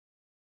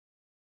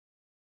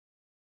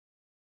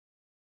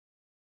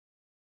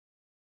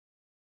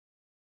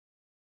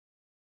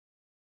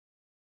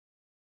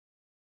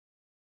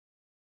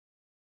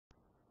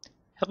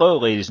Hello,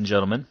 ladies and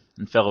gentlemen,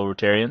 and fellow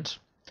Rotarians.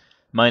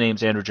 My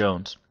name's Andrew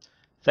Jones.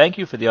 Thank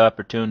you for the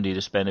opportunity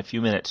to spend a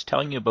few minutes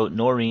telling you about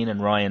Noreen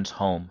and Ryan's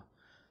home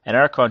and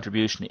our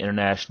contribution to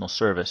international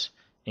service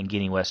in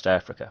Guinea, West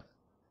Africa.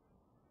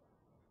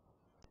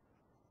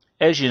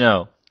 As you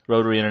know,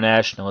 Rotary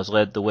International has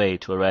led the way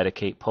to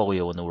eradicate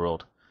polio in the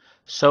world.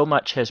 So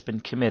much has been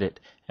committed,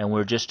 and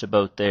we're just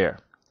about there.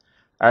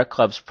 Our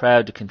club's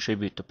proud to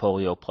contribute to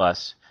Polio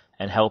Plus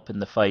and help in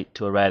the fight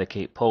to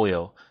eradicate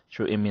polio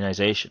through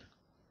immunization.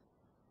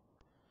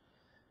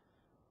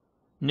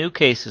 New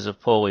cases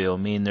of polio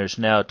mean there's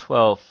now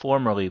 12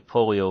 formerly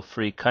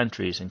polio-free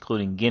countries,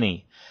 including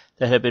Guinea,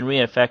 that have been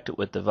reinfected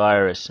with the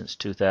virus since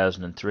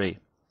 2003.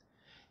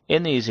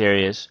 In these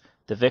areas,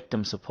 the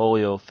victims of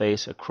polio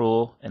face a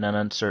cruel and an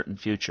uncertain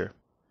future.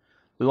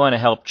 We want to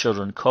help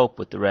children cope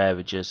with the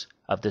ravages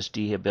of this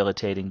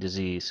debilitating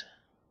disease.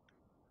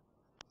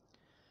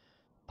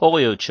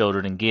 Polio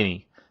children in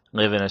Guinea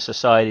live in a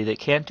society that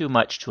can't do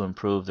much to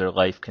improve their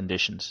life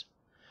conditions.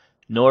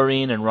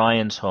 Noreen and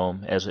Ryan's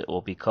home, as it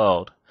will be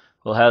called,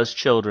 will house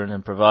children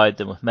and provide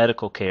them with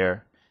medical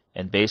care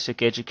and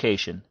basic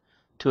education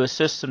to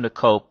assist them to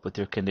cope with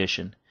their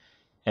condition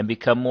and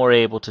become more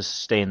able to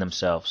sustain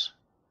themselves.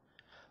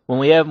 When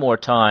we have more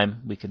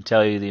time, we can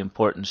tell you the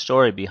important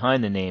story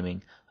behind the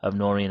naming of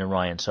Noreen and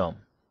Ryan's home.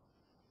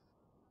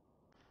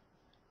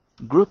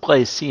 Groupe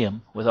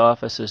Lyceum, with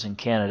offices in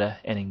Canada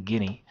and in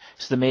Guinea,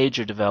 is the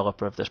major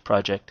developer of this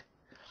project.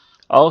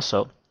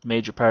 Also,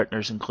 major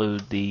partners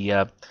include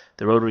the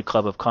Rotary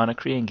Club of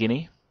Conakry in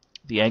Guinea,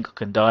 the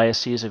Anglican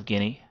Diocese of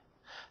Guinea,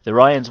 the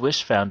Ryan's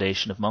Wish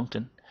Foundation of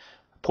Moncton,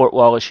 Port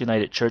Wallace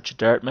United Church of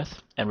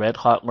Dartmouth, and Red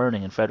Hot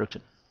Learning in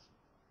Fredericton.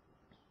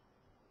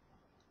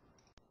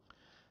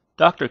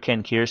 Dr.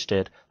 Ken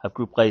Kierstead of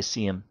Groupe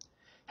Lyceum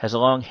has a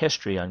long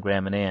history on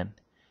Grand Manan.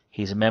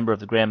 He's a member of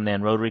the Grand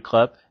Manan Rotary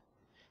Club,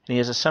 and he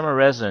has a summer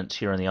residence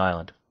here on the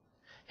island.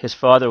 His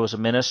father was a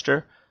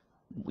minister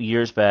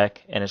years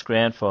back, and his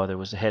grandfather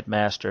was the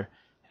headmaster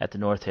at the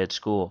North Head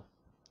School.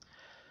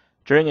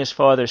 During his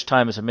father's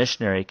time as a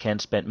missionary, Ken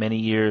spent many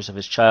years of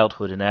his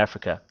childhood in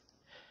Africa.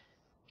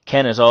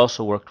 Ken has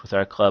also worked with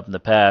our club in the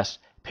past,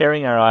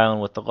 pairing our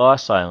island with the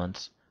Lost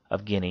Islands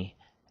of Guinea,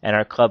 and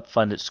our club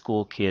funded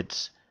school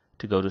kids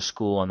to go to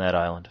school on that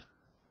island.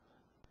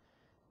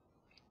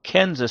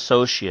 Ken's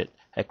associate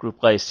at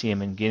Groupe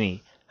Lyceum in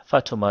Guinea,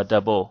 Fatuma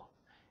Dabo,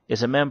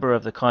 is a member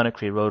of the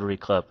Conakry Rotary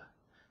Club.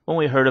 When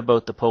we heard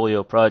about the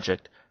polio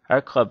project,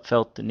 our club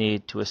felt the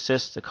need to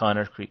assist the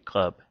Conakry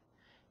Club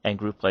and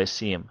Groupe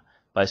Lyceum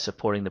by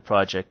supporting the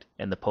project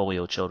and the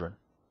polio children.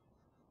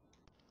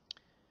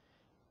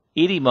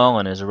 Edie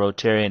Mullen is a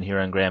Rotarian here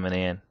on Grand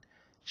Manan.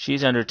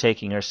 She's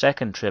undertaking her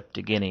second trip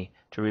to Guinea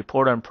to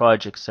report on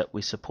projects that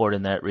we support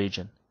in that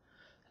region.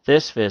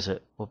 This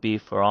visit will be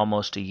for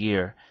almost a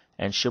year,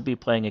 and she'll be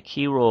playing a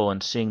key role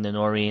in seeing the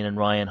Noreen and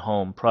Ryan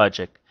Home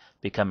project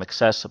become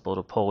accessible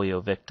to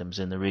polio victims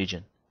in the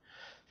region.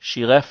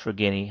 She left for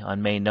Guinea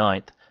on May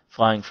 9th,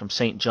 flying from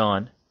St.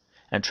 John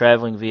and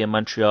traveling via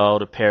Montreal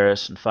to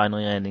Paris and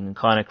finally landing in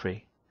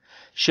Conakry.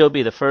 She'll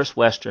be the first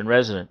Western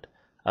resident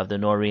of the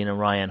Noreen and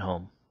Ryan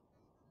Home.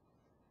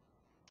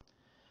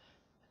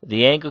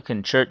 The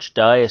Anglican Church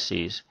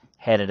Diocese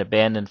had an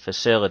abandoned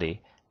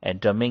facility at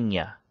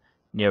Domingna,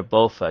 near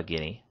Bofa,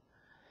 Guinea.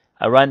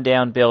 A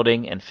run-down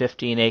building and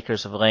 15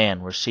 acres of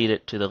land were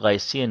ceded to the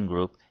Lyceum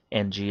Group,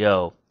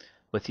 NGO,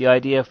 with the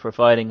idea of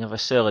providing a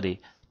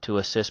facility to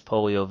assist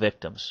polio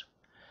victims.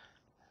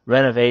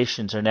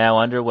 Renovations are now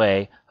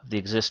underway of the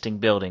existing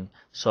building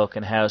so it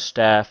can house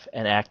staff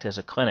and act as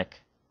a clinic.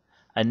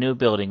 A new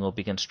building will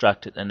be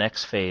constructed in the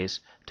next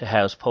phase to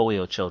house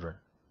polio children.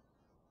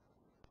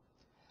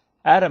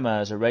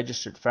 Adama is a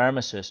registered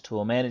pharmacist who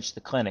will manage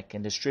the clinic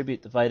and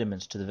distribute the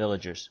vitamins to the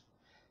villagers.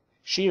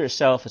 She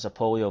herself is a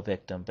polio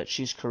victim, but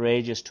she's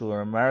courageous to a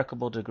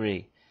remarkable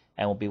degree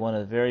and will be one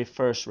of the very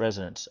first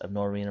residents of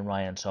Noreen and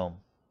Ryan's home.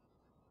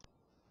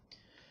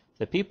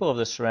 The people of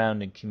the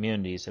surrounding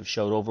communities have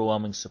showed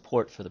overwhelming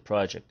support for the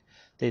project.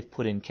 They've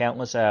put in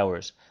countless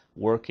hours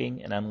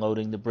working and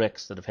unloading the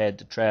bricks that have had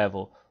to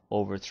travel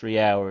over 3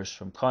 hours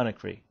from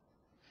Conakry.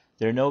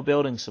 There are no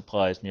building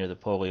supplies near the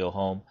polio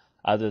home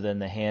other than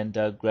the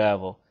hand-dug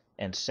gravel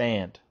and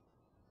sand.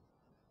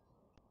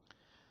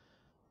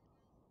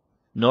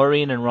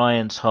 Noreen and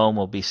Ryan's home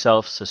will be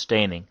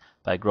self-sustaining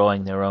by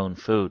growing their own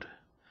food.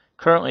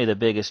 Currently the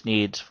biggest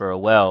need's for a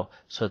well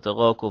so that the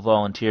local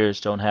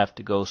volunteers don't have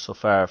to go so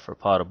far for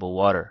potable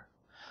water.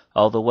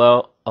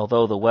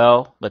 Although the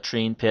well,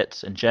 latrine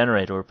pits, and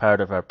generator were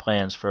part of our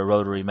plans for a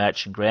Rotary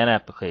matching grant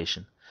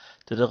application,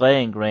 the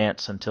delay in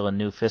grants until a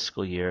new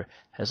fiscal year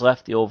has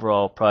left the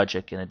overall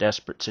project in a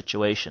desperate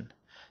situation.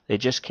 They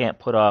just can't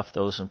put off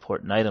those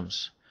important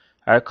items.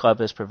 Our club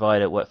has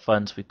provided what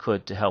funds we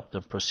could to help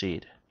them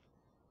proceed.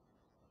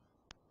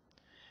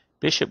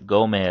 Bishop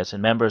Gomez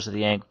and members of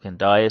the Anglican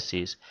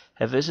Diocese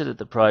have visited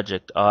the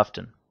project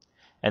often,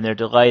 and they're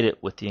delighted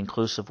with the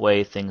inclusive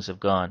way things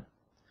have gone.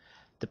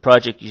 The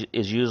project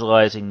is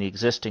utilizing the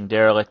existing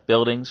derelict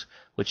buildings,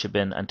 which have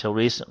been until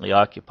recently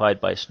occupied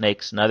by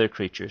snakes and other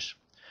creatures.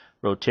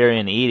 Rotary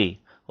and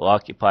Edie will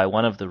occupy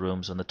one of the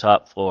rooms on the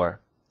top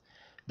floor.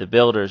 The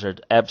builders are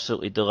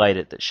absolutely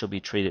delighted that she'll be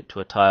treated to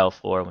a tile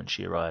floor when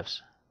she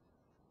arrives.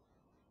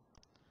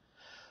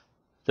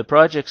 The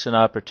project's an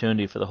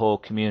opportunity for the whole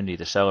community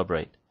to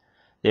celebrate.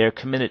 They are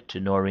committed to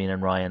Noreen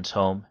and Ryan's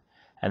home,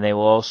 and they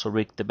will also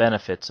reap the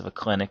benefits of a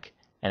clinic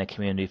and a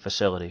community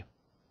facility.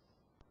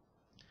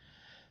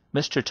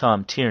 Mr.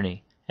 Tom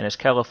Tierney and his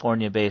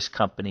California-based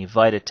company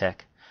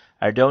Vitatech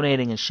are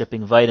donating and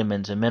shipping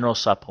vitamins and mineral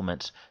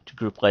supplements to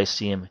Group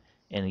Lyceum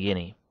in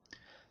Guinea.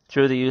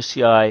 Through the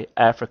UCI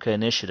Africa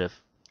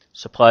Initiative,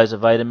 supplies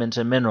of vitamins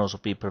and minerals will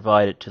be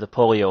provided to the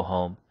Polio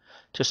home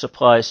to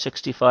supply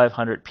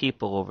 6,500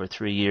 people over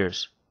 3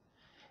 years.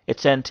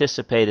 It's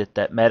anticipated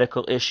that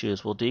medical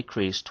issues will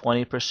decrease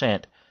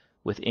 20%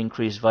 with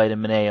increased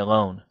vitamin A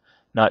alone,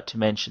 not to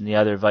mention the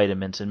other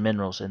vitamins and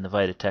minerals in the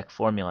Vitatech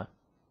formula.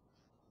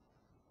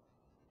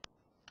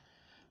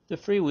 The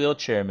free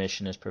wheelchair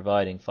mission is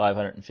providing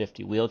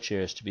 550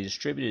 wheelchairs to be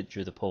distributed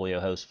through the Polio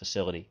House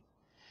facility.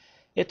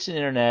 It's an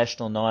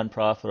international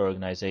non-profit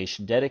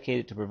organization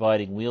dedicated to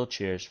providing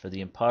wheelchairs for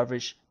the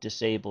impoverished,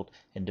 disabled,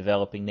 and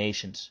developing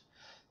nations.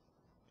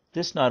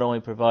 This not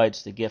only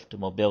provides the gift of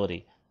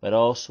mobility, but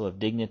also of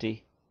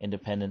dignity,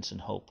 independence,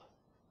 and hope.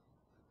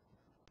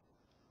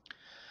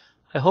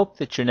 I hope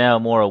that you're now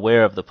more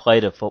aware of the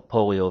plight of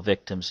polio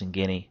victims in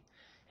Guinea,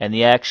 and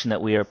the action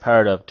that we are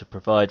part of to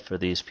provide for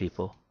these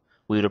people.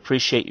 We would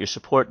appreciate your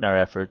support in our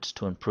efforts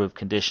to improve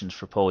conditions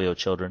for polio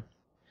children.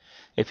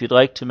 If you'd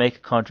like to make a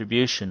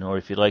contribution, or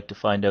if you'd like to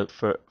find out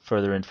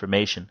further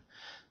information,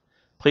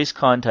 please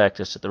contact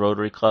us at the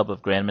Rotary Club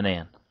of Grand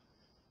Manan.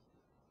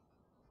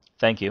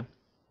 Thank you.